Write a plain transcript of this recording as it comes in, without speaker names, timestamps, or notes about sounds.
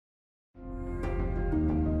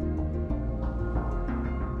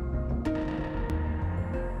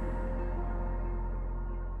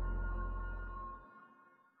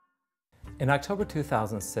In October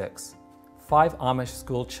 2006, 5 Amish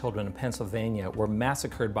school children in Pennsylvania were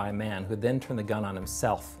massacred by a man who then turned the gun on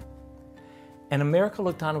himself. And America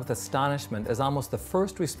looked on with astonishment as almost the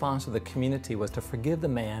first response of the community was to forgive the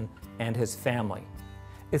man and his family.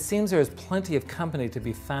 It seems there is plenty of company to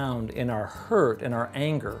be found in our hurt and our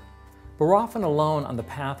anger, but we're often alone on the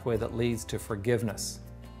pathway that leads to forgiveness.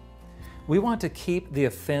 We want to keep the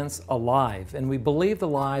offense alive, and we believe the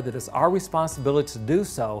lie that it's our responsibility to do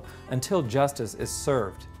so until justice is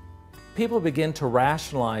served. People begin to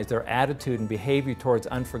rationalize their attitude and behavior towards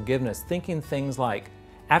unforgiveness, thinking things like,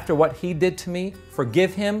 after what he did to me,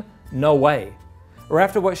 forgive him? No way. Or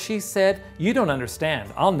after what she said, you don't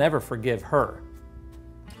understand, I'll never forgive her.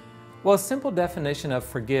 Well, a simple definition of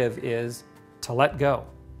forgive is to let go.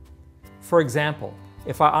 For example,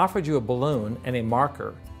 if I offered you a balloon and a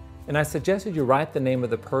marker, and I suggested you write the name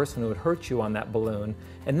of the person who had hurt you on that balloon,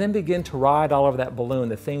 and then begin to write all over that balloon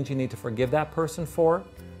the things you need to forgive that person for,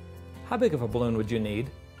 how big of a balloon would you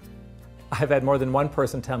need? I've had more than one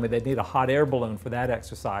person tell me they'd need a hot air balloon for that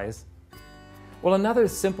exercise. Well, another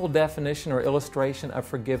simple definition or illustration of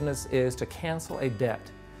forgiveness is to cancel a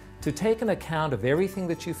debt, to take an account of everything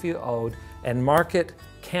that you feel owed and mark it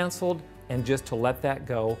canceled and just to let that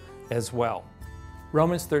go as well.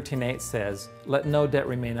 Romans 13:8 says, "Let no debt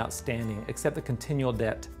remain outstanding except the continual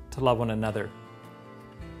debt to love one another."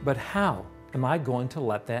 But how am I going to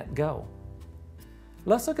let that go?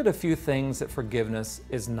 Let's look at a few things that forgiveness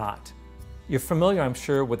is not. You're familiar, I'm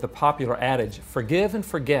sure, with the popular adage, forgive and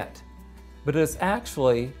forget, but it is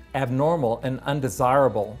actually abnormal and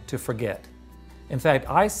undesirable to forget. In fact,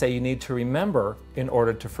 I say you need to remember in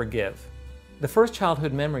order to forgive. The first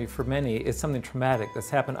childhood memory for many is something traumatic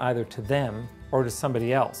that's happened either to them or to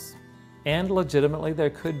somebody else. And legitimately,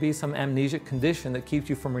 there could be some amnesic condition that keeps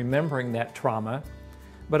you from remembering that trauma,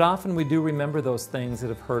 but often we do remember those things that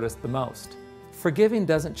have hurt us the most. Forgiving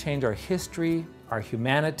doesn't change our history, our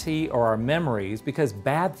humanity, or our memories because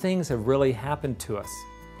bad things have really happened to us.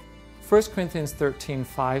 1 Corinthians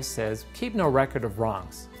 13:5 says, "Keep no record of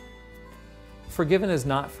wrongs." Forgiven is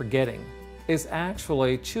not forgetting. It's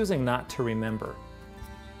actually choosing not to remember.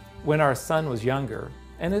 When our son was younger,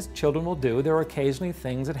 and as children will do, there are occasionally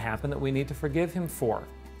things that happen that we need to forgive him for.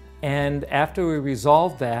 And after we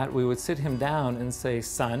resolved that, we would sit him down and say,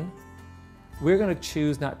 "Son, we're going to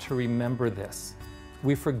choose not to remember this.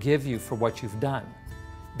 We forgive you for what you've done.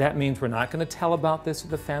 That means we're not going to tell about this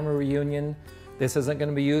at the family reunion. This isn't going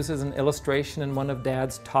to be used as an illustration in one of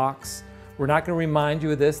Dad's talks. We're not going to remind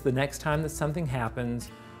you of this the next time that something happens.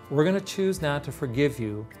 We're going to choose now to forgive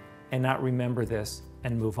you and not remember this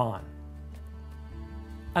and move on."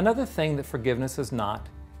 Another thing that forgiveness is not,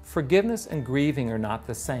 forgiveness and grieving are not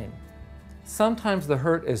the same. Sometimes the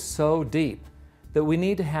hurt is so deep that we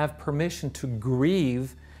need to have permission to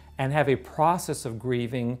grieve and have a process of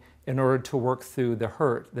grieving in order to work through the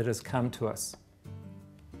hurt that has come to us.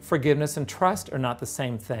 Forgiveness and trust are not the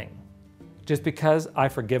same thing. Just because I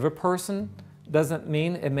forgive a person doesn't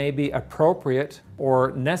mean it may be appropriate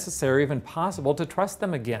or necessary, even possible, to trust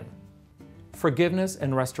them again. Forgiveness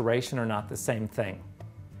and restoration are not the same thing.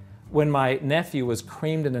 When my nephew was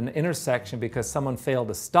creamed in an intersection because someone failed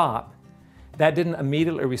to stop, that didn't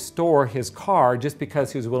immediately restore his car just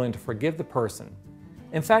because he was willing to forgive the person.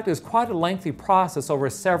 In fact, it was quite a lengthy process over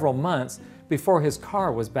several months before his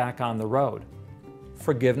car was back on the road.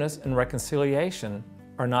 Forgiveness and reconciliation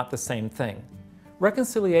are not the same thing.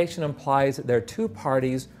 Reconciliation implies that there are two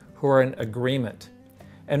parties who are in agreement.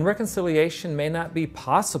 And reconciliation may not be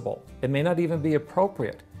possible. It may not even be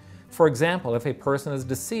appropriate. For example, if a person is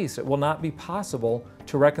deceased, it will not be possible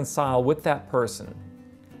to reconcile with that person.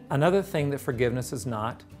 Another thing that forgiveness is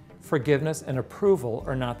not, forgiveness and approval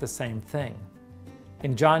are not the same thing.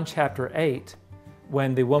 In John chapter 8,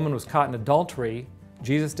 when the woman was caught in adultery,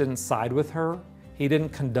 Jesus didn't side with her. He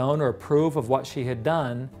didn't condone or approve of what she had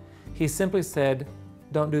done. He simply said,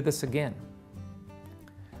 "Don't do this again."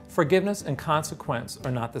 Forgiveness and consequence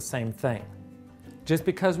are not the same thing. Just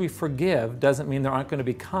because we forgive doesn't mean there aren't going to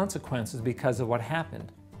be consequences because of what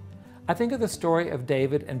happened. I think of the story of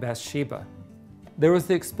David and Bathsheba. There was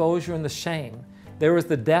the exposure and the shame. There was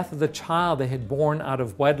the death of the child they had borne out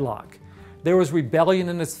of wedlock. There was rebellion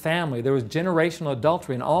in his family. There was generational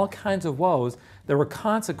adultery and all kinds of woes. There were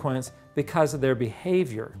consequences because of their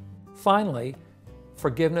behavior. Finally,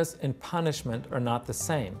 forgiveness and punishment are not the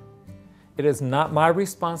same. It is not my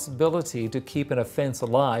responsibility to keep an offense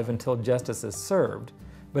alive until justice is served,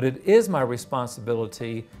 but it is my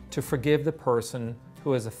responsibility to forgive the person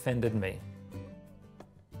who has offended me.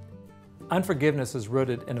 Unforgiveness is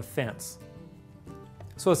rooted in offense.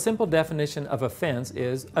 So a simple definition of offense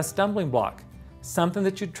is a stumbling block, something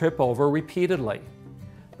that you trip over repeatedly.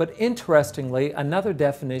 But interestingly, another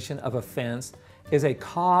definition of offense is a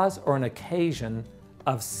cause or an occasion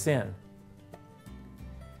of sin.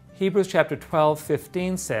 Hebrews chapter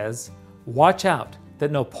 12:15 says, "Watch out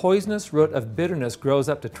that no poisonous root of bitterness grows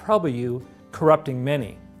up to trouble you, corrupting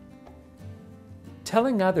many."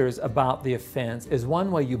 Telling others about the offense is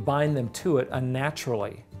one way you bind them to it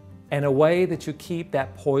unnaturally, and a way that you keep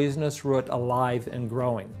that poisonous root alive and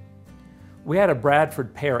growing. We had a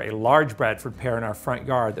Bradford pear, a large Bradford pear in our front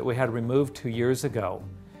yard that we had removed 2 years ago.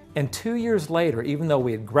 And 2 years later, even though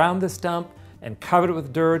we had ground the stump and covered it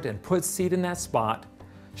with dirt and put seed in that spot,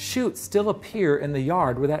 shoots still appear in the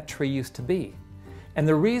yard where that tree used to be. And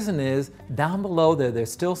the reason is, down below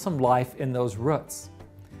there's still some life in those roots.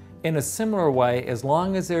 In a similar way, as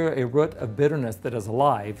long as there's a root of bitterness that is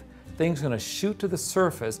alive, things are going to shoot to the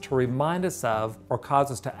surface to remind us of or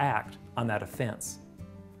cause us to act on that offense.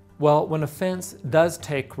 Well, when offense does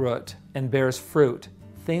take root and bears fruit,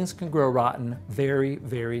 things can grow rotten very,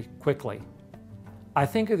 very quickly. I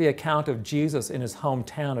think of the account of Jesus in his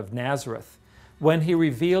hometown of Nazareth, when he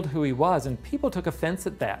revealed who he was, and people took offense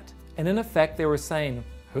at that. And in effect, they were saying,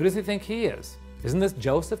 "Who does he think he is? Isn't this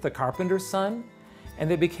Joseph, the carpenter's son?" And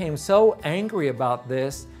they became so angry about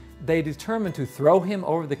this, they determined to throw him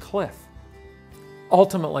over the cliff.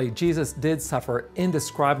 Ultimately, Jesus did suffer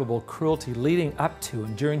indescribable cruelty leading up to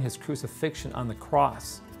and during his crucifixion on the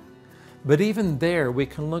cross. But even there, we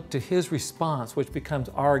can look to his response, which becomes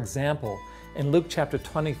our example. In Luke chapter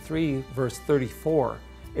 23, verse 34,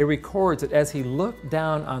 it records that as he looked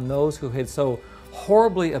down on those who had so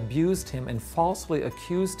horribly abused him and falsely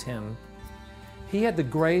accused him, he had the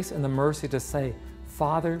grace and the mercy to say,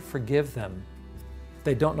 "Father, forgive them.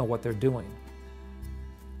 They don't know what they're doing."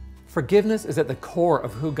 Forgiveness is at the core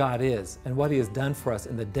of who God is and what he has done for us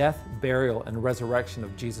in the death, burial, and resurrection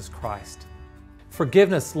of Jesus Christ.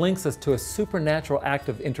 Forgiveness links us to a supernatural act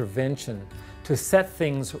of intervention to set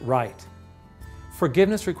things right.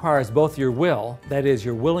 Forgiveness requires both your will, that is,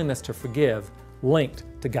 your willingness to forgive, linked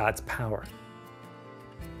to God's power.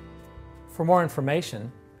 For more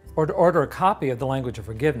information, or to order a copy of The Language of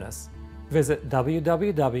Forgiveness, visit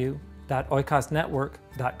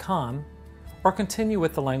www.oikosnetwork.com or continue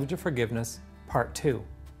with The Language of Forgiveness, Part 2.